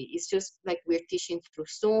faculty. It's just like we're teaching through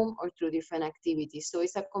Zoom or through different activities. So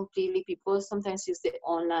it's a completely, people sometimes use the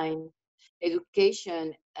online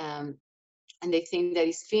education and they think that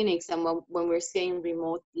is Phoenix. And when we're saying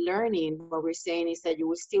remote learning, what we're saying is that you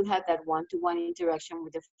will still have that one-to-one interaction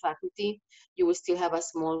with the faculty. You will still have a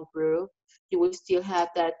small group. You will still have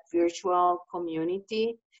that virtual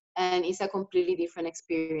community. And it's a completely different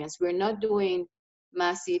experience. We're not doing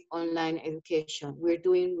massive online education. We're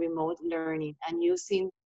doing remote learning and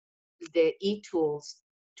using the e-tools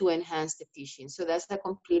to enhance the teaching. So that's a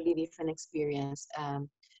completely different experience.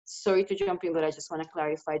 Sorry to jump in, but I just want to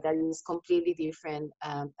clarify that it's completely different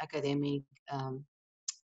academic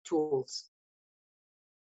tools.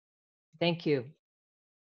 Thank you.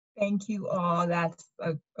 Thank you all. That's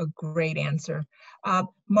a great answer.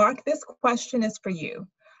 Mark, this question is for you.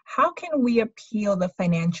 How can we appeal the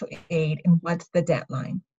financial aid and what's the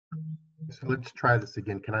deadline? So let's try this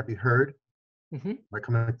again. Can I be heard? Mm-hmm. Am I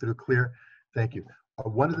coming through clear? Thank you.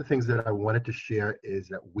 One of the things that I wanted to share is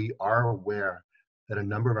that we are aware that a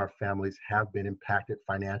number of our families have been impacted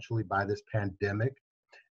financially by this pandemic.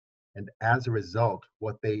 And as a result,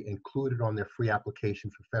 what they included on their free application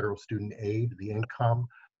for federal student aid, the income,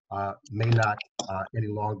 may not any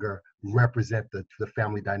longer represent the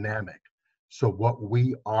family dynamic. So what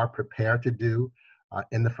we are prepared to do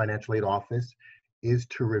in the financial aid office is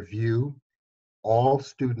to review all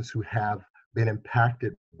students who have been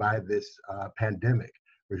impacted by this pandemic,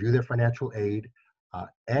 review their financial aid,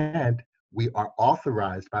 and we are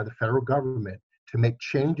authorized by the federal government to make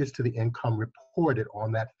changes to the income reported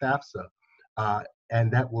on that FAFSA.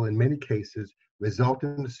 And that will, in many cases, result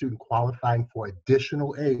in the student qualifying for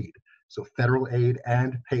additional aid, so federal aid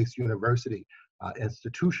and PACE University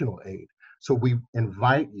institutional aid. So we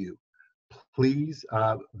invite you, please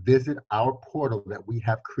visit our portal that we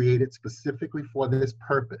have created specifically for this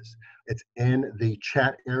purpose. It's in the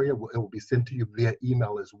chat area. It will be sent to you via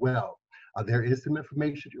email as well. There is some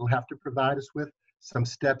information you'll have to provide us with, some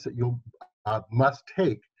steps that you'll must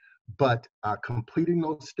take, but completing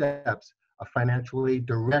those steps, a financial aid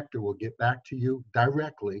director will get back to you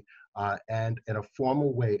directly and in a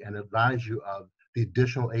formal way and advise you of the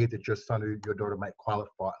additional aid that your son or your daughter might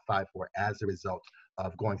qualify for as a result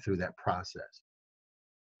of going through that process.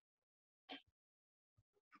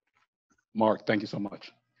 Mark, thank you so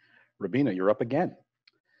much. Rabina, you're up again.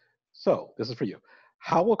 So this is for you.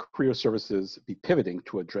 How will career services be pivoting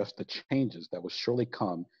to address the changes that will surely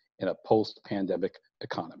come in a post-pandemic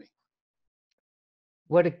economy?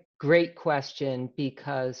 What a great question,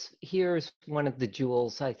 because here's one of the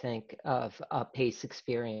jewels, I think, of a PACE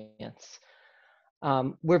experience.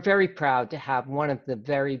 We're very proud to have one of the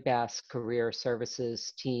very best career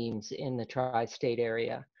services teams in the tri-state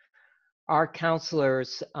area. Our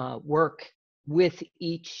counselors work with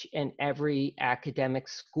each and every academic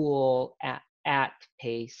school at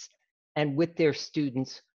PACE and with their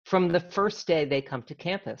students from the first day they come to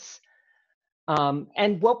campus.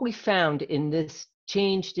 And what we found in this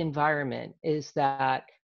changed environment is that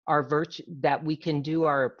that we can do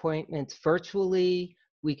our appointments virtually,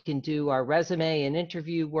 we can do our resume and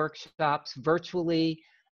interview workshops virtually,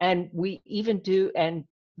 and we even do, and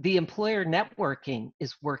the employer networking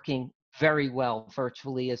is working very well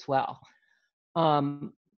virtually as well.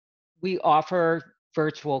 We offer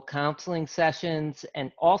virtual counseling sessions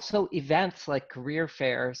and also events like career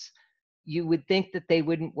fairs. You would think that they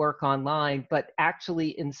wouldn't work online, but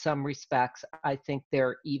actually in some respects, I think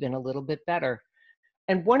they're even a little bit better.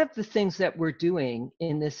 And one of the things that we're doing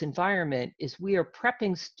in this environment is we are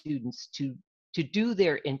prepping students to to do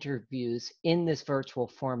their interviews in this virtual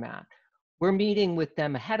format. We're meeting with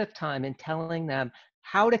them ahead of time and telling them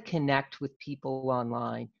how to connect with people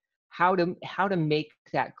online, how to make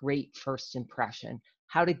that great first impression,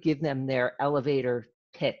 how to give them their elevator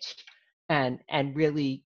pitch and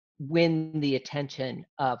really win the attention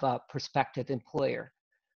of a prospective employer.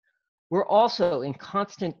 We're also in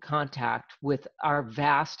constant contact with our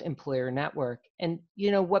vast employer network. And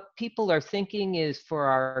what people are thinking is for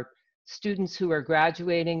our students who are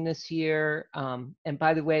graduating this year, and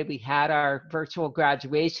by the way, we had our virtual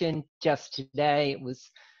graduation just today. It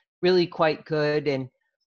was really quite good. And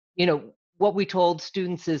what we told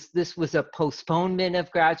students is this was a postponement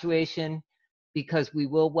of graduation because we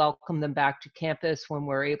will welcome them back to campus when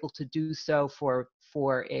we're able to do so for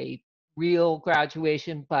a real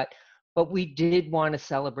graduation. But we did want to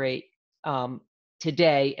celebrate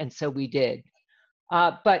today, and so we did.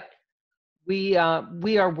 But we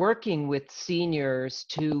are working with seniors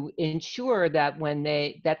to ensure that when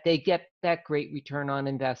they get that great return on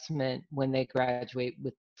investment when they graduate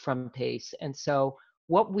from PACE. And so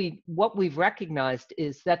what we've recognized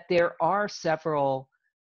is that there are several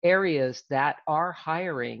areas that are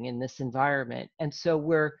hiring in this environment, and so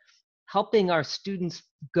we're helping our students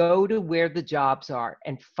go to where the jobs are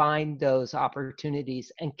and find those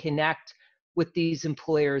opportunities and connect with these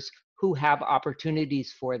employers who have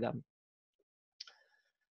opportunities for them.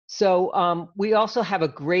 So we also have a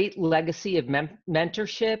great legacy of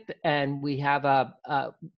mentorship, and we have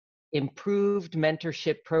a improved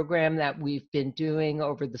mentorship program that we've been doing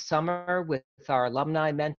over the summer with our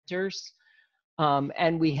alumni mentors.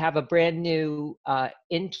 And we have a brand new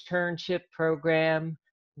internship program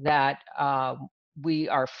that we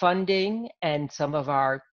are funding, and some of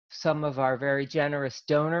our very generous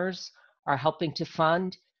donors are helping to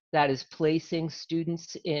fund. That is placing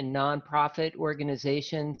students in nonprofit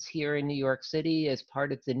organizations here in New York City as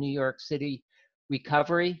part of the New York City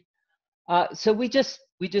recovery. So we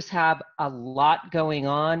just have a lot going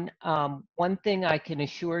on. One thing I can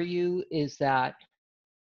assure you is that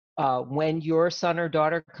when your son or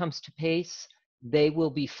daughter comes to PACE, they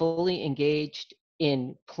will be fully engaged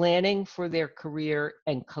in planning for their career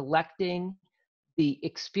and collecting the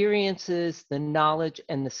experiences, the knowledge,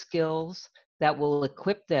 and the skills that will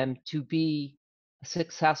equip them to be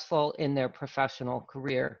successful in their professional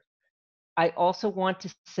career. I also want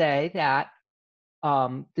to say that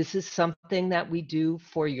this is something that we do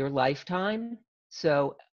for your lifetime.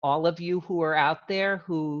 So all of you who are out there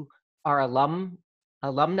who are alumna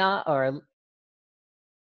or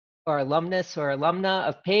alumnus or alumna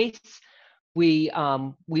of PACE, we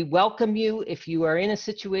welcome you. If you are in a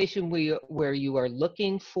situation where you are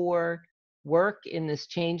looking for work in this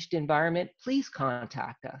changed environment, please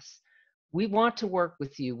contact us. We want to work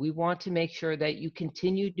with you. We want to make sure that you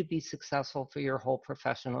continue to be successful for your whole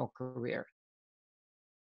professional career.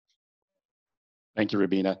 Thank you,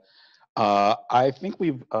 Rubina. I think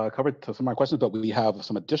we've covered some of my questions, but we have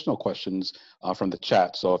some additional questions from the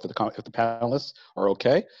chat. So if the panelists are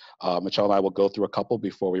okay, Michelle and I will go through a couple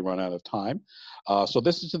before we run out of time. So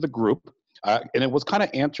this is to the group, and it was kind of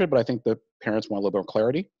answered, but I think the parents want a little bit more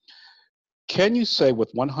clarity. Can you say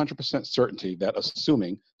with 100% certainty that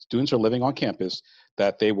assuming students are living on campus,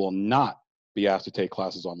 that they will not be asked to take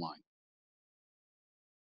classes online?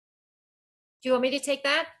 Do you want me to take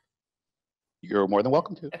that? You're more than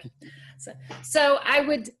welcome to. Okay. So I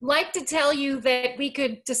would like to tell you that we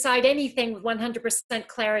could decide anything with 100%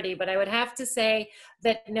 clarity, but I would have to say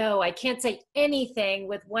that no, I can't say anything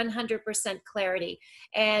with 100% clarity.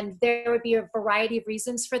 And there would be a variety of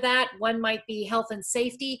reasons for that. One might be health and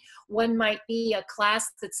safety. One might be a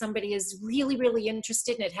class that somebody is really, really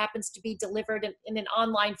interested in. It happens to be delivered in an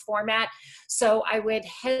online format. So I would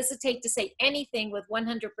hesitate to say anything with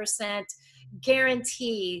 100%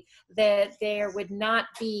 guarantee that there would not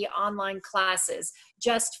be online classes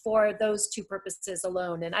just for those two purposes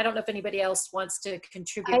alone. And I don't know if anybody else wants to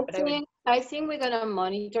contribute. I think we're gonna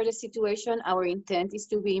monitor the situation. Our intent is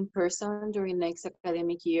to be in person during next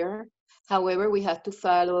academic year. However, we have to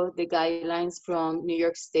follow the guidelines from New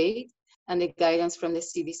York State and the guidance from the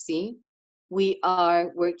CDC. We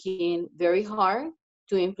are working very hard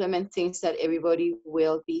to implement things that everybody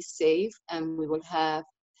will be safe, and we will have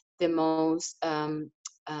the most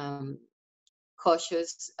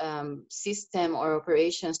cautious system or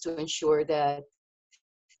operations to ensure that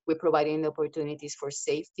we're providing the opportunities for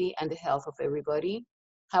safety and the health of everybody.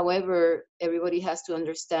 However, everybody has to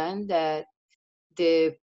understand that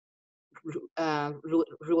the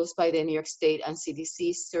rules by the New York State and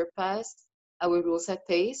CDC surpass our rules at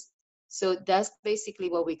PACE. So that's basically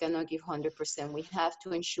what we cannot give 100%. We have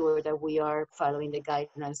to ensure that we are following the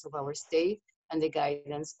guidelines of our state and the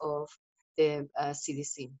guidance of the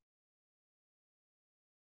CDC.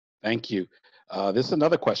 Thank you. This is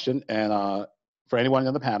another question, and for anyone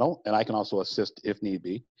on the panel, and I can also assist if need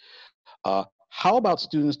be. How about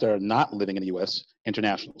students that are not living in the U.S.,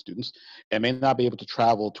 international students, and may not be able to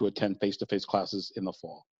travel to attend face-to-face classes in the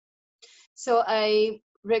fall? So I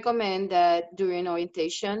recommend that during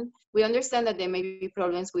orientation, we understand that there may be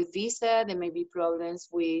problems with visa, there may be problems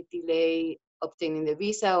with delay obtaining the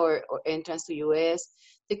visa or entrance to US.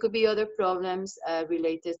 There could be other problems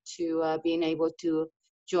related to being able to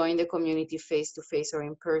join the community face-to-face or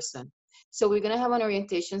in person. So we're gonna have an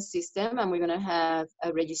orientation system, and we're gonna have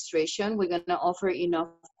a registration. We're gonna offer enough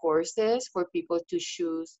courses for people to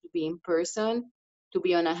choose to be in person, to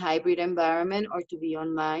be on a hybrid environment, or to be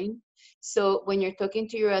online. So when you're talking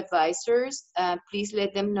to your advisors, please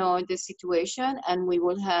let them know the situation, and we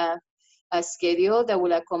will have a schedule that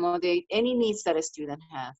will accommodate any needs that a student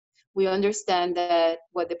has. We understand that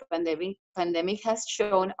what the pandemic has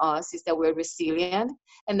shown us is that we're resilient,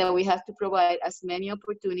 and that we have to provide as many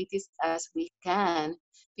opportunities as we can,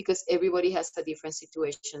 because everybody has a different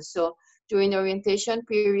situation. So during the orientation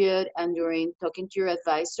period and during talking to your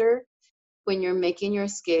advisor, when you're making your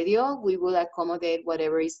schedule, we will accommodate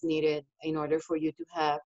whatever is needed in order for you to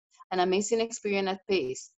have an amazing experience at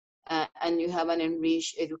Pace, and you have an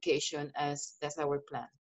enriched education, as that's our plan.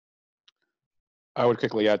 I would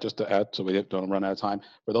quickly add, just to add so we don't run out of time,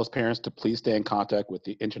 for those parents to please stay in contact with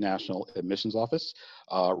the International Admissions Office,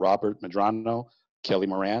 Robert Medrano, Kelly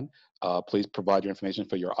Moran. Please provide your information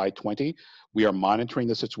for your I-20. We are monitoring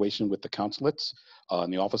the situation with the consulates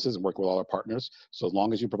in the offices and working with all our partners. So as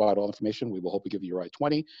long as you provide all information, we will hope to give you your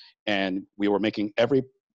I-20. And we were making every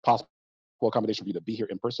possible accommodation for you to be here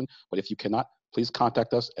in person. But if you cannot, please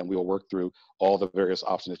contact us, and we will work through all the various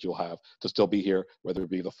options that you'll have to still be here, whether it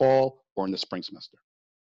be the fall or in the spring semester.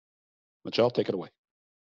 Michelle, take it away.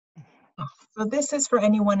 So this is for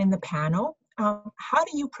anyone in the panel. How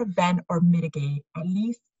do you prevent or mitigate at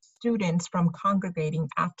least students from congregating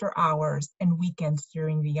after hours and weekends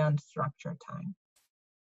during the unstructured time?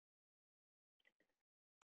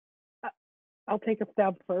 I'll take a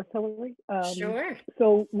stab first, Hillary. Sure.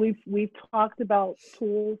 So we've talked about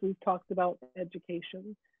tools, we've talked about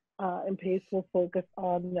education, and PACE will focus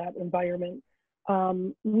on that environment.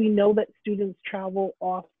 We know that students travel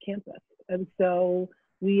off campus, and so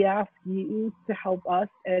we ask you to help us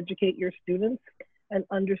educate your students and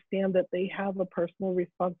understand that they have a personal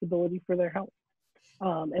responsibility for their health.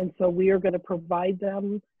 And so we are going to provide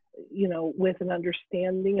them, with an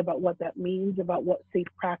understanding about what that means, about what safe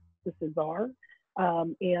practices are.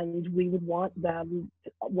 And we would want them,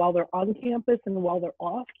 while they're on campus and while they're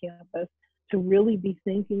off campus, to really be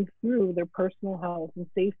thinking through their personal health and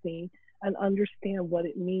safety and understand what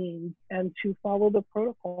it means, and to follow the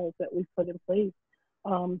protocols that we've put in place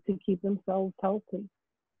to keep themselves healthy.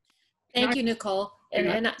 Thank you, Nicole.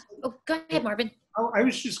 Oh, go ahead, Marvin. I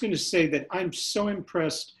was just going to say that I'm so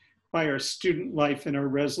impressed by our student life and our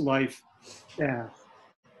Res Life staff.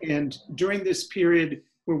 And during this period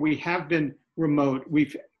where we have been remote,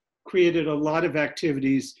 we've created a lot of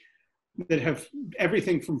activities that have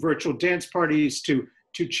everything from virtual dance parties to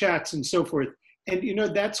chats and so forth. And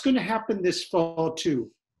that's going to happen this fall too.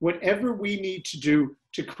 Whatever we need to do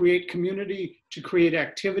to create community, to create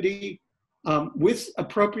activity, with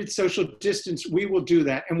appropriate social distance, we will do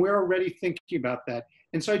that. And we're already thinking about that.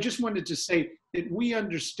 And so I just wanted to say that we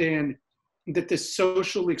understand that the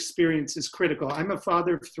social experience is critical. I'm a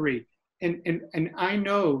father of 3, and I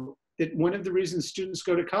know that one of the reasons students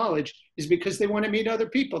go to college is because they want to meet other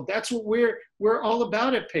people. That's what we're all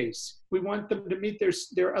about at PACE. We want them to meet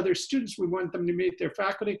their other students. We want them to meet their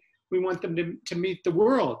faculty. We want them to meet the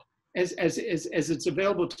world as it's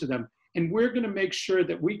available to them. And we're going to make sure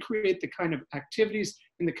that we create the kind of activities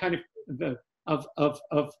and the kind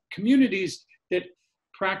of communities that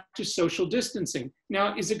practice social distancing.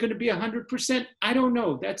 Now, is it going to be 100%? I don't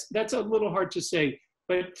know. That's a little hard to say.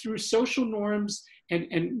 But through social norms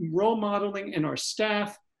and role modeling and our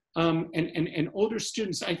staff and older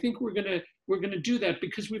students, I think we're gonna do that,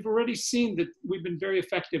 because we've already seen that we've been very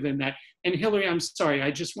effective in that. And Hillary, I'm sorry,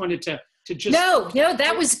 I just wanted to just... No,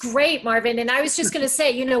 that was great, Marvin. And I was just going to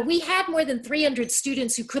say, we had more than 300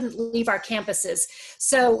 students who couldn't leave our campuses.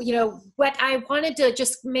 So, what I wanted to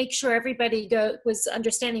just make sure everybody was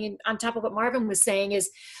understanding, and on top of what Marvin was saying, is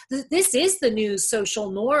this is the new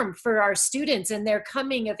social norm for our students, and they're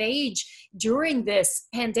coming of age during this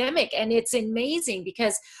pandemic. And it's amazing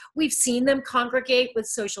because we've seen them congregate with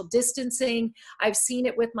social distancing. I've seen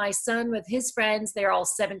it with my son, with his friends. They're all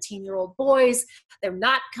 17-year-old boys. They're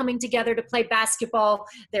not coming together together to play basketball.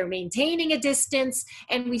 They're maintaining a distance.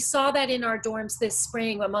 And we saw that in our dorms this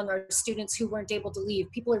spring among our students who weren't able to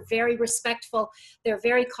leave. People are very respectful. They're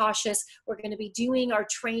very cautious. We're going to be doing our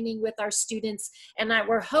training with our students. And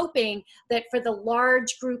we're hoping that for the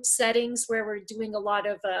large group settings where we're doing a lot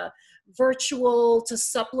of virtual to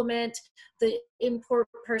supplement the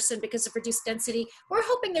in-person because of reduced density, we're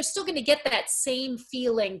hoping they're still going to get that same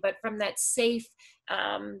feeling, but from that safe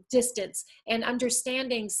distance. And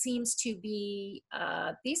understanding seems to be,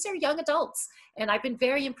 these are young adults. And I've been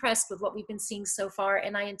very impressed with what we've been seeing so far.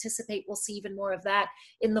 And I anticipate we'll see even more of that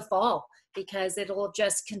in the fall because it'll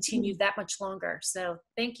just continue that much longer. So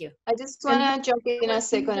thank you. I just want to jump in a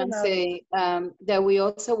second and say that we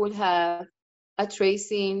also will have a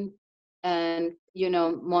tracing and, you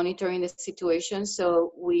know, monitoring the situation.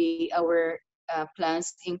 So our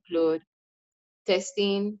plans include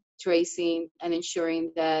testing, tracing, and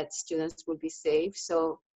ensuring that students will be safe.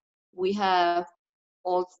 So we have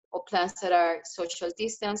all plans that are social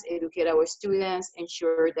distance, educate our students,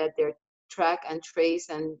 ensure that they're track and trace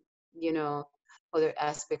and, you know, other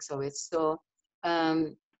aspects of it. So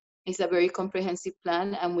it's a very comprehensive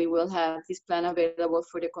plan, and we will have this plan available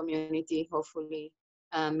for the community, hopefully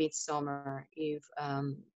midsummer, if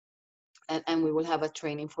and we will have a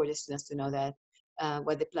training for the students to know that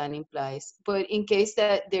what the plan implies. But in case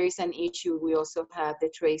that there is an issue, we also have the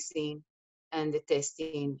tracing and the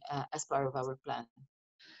testing as part of our plan.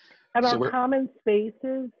 And our common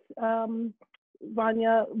spaces,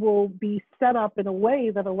 Vanya, will be set up in a way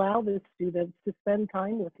that allow the students to spend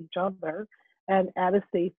time with each other and at a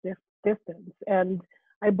safe distance. And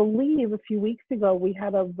I believe a few weeks ago, we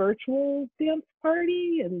had a virtual dance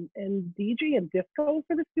party and DJ and disco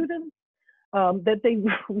for the students that they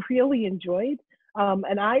really enjoyed.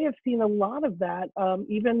 And I have seen a lot of that,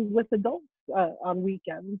 even with adults on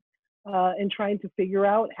weekends, and trying to figure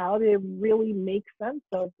out how to really make sense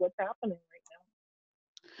of what's happening right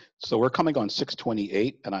now. So we're coming on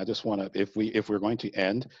 6:28, and I just want to, if we're going to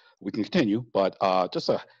end, we can continue, but just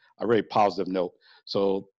a very positive note.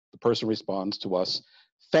 So the person responds to us,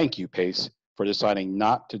 "Thank you, PACE, for deciding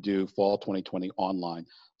not to do fall 2020 online.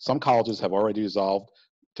 Some colleges have already resolved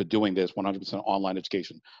to doing this 100% online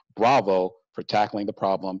education. Bravo for tackling the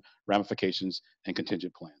problem, ramifications, and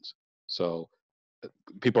contingent plans." So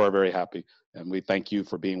people are very happy, and we thank you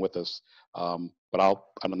for being with us. But I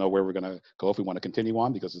don't know where we're going to go if we want to continue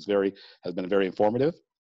on, because has been very informative.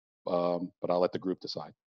 But I'll let the group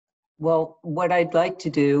decide. Well, what I'd like to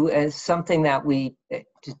do is something that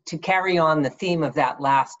to carry on the theme of that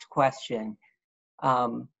last question.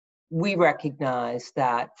 We recognize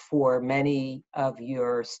that for many of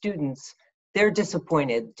your students, they're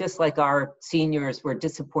disappointed, just like our seniors were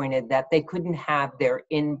disappointed that they couldn't have their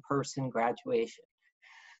in-person graduation.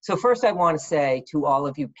 So first I want to say to all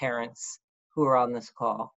of you parents who are on this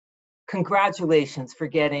call, congratulations for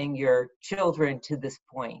getting your children to this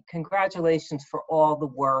point. Congratulations for all the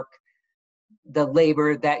work, the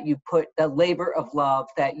labor of love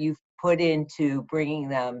that you've put into bringing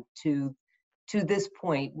them to this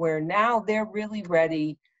point where now they're really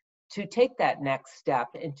ready to take that next step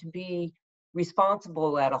and to be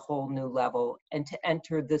responsible at a whole new level and to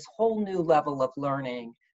enter this whole new level of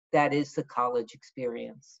learning that is the college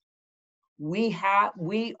experience. We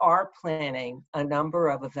are planning a number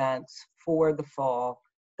of events for the fall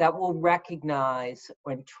that will recognize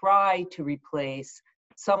and try to replace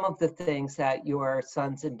some of the things that your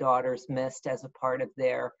sons and daughters missed as a part of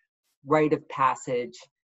their rite of passage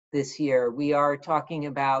this year. We are talking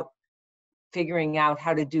about figuring out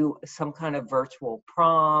how to do some kind of virtual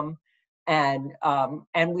prom, and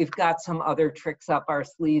we've got some other tricks up our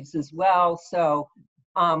sleeves as well. So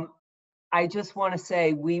I just want to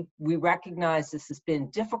say we recognize this has been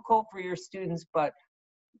difficult for your students, but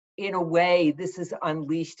in a way, this has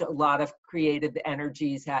unleashed a lot of creative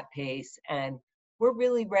energies at PACE, and we're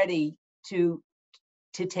really ready to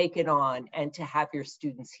take it on and to have your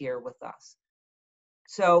students here with us.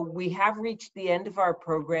 So we have reached the end of our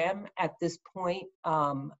program at this point.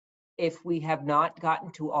 If we have not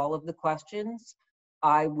gotten to all of the questions,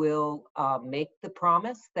 I will make the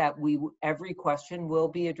promise that every question will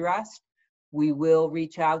be addressed. We will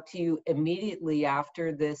reach out to you immediately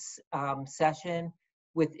after this session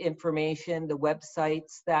with information, the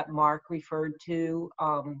websites that Mark referred to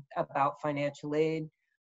about financial aid.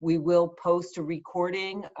 We will post a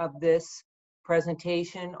recording of this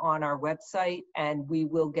presentation on our website, and we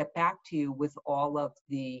will get back to you with all of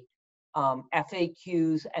the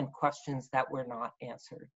FAQs and questions that were not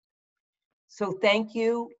answered. So thank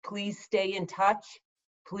you. Please stay in touch.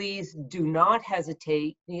 Please do not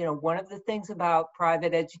hesitate. You know, one of the things about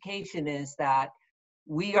private education is that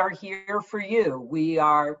we are here for you. We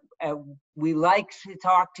like to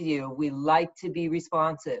talk to you. We like to be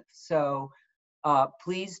responsive. So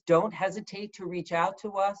please don't hesitate to reach out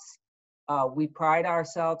to us. We pride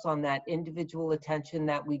ourselves on that individual attention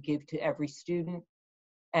that we give to every student.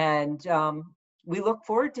 And we look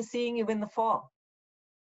forward to seeing you in the fall.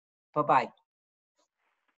 Bye-bye.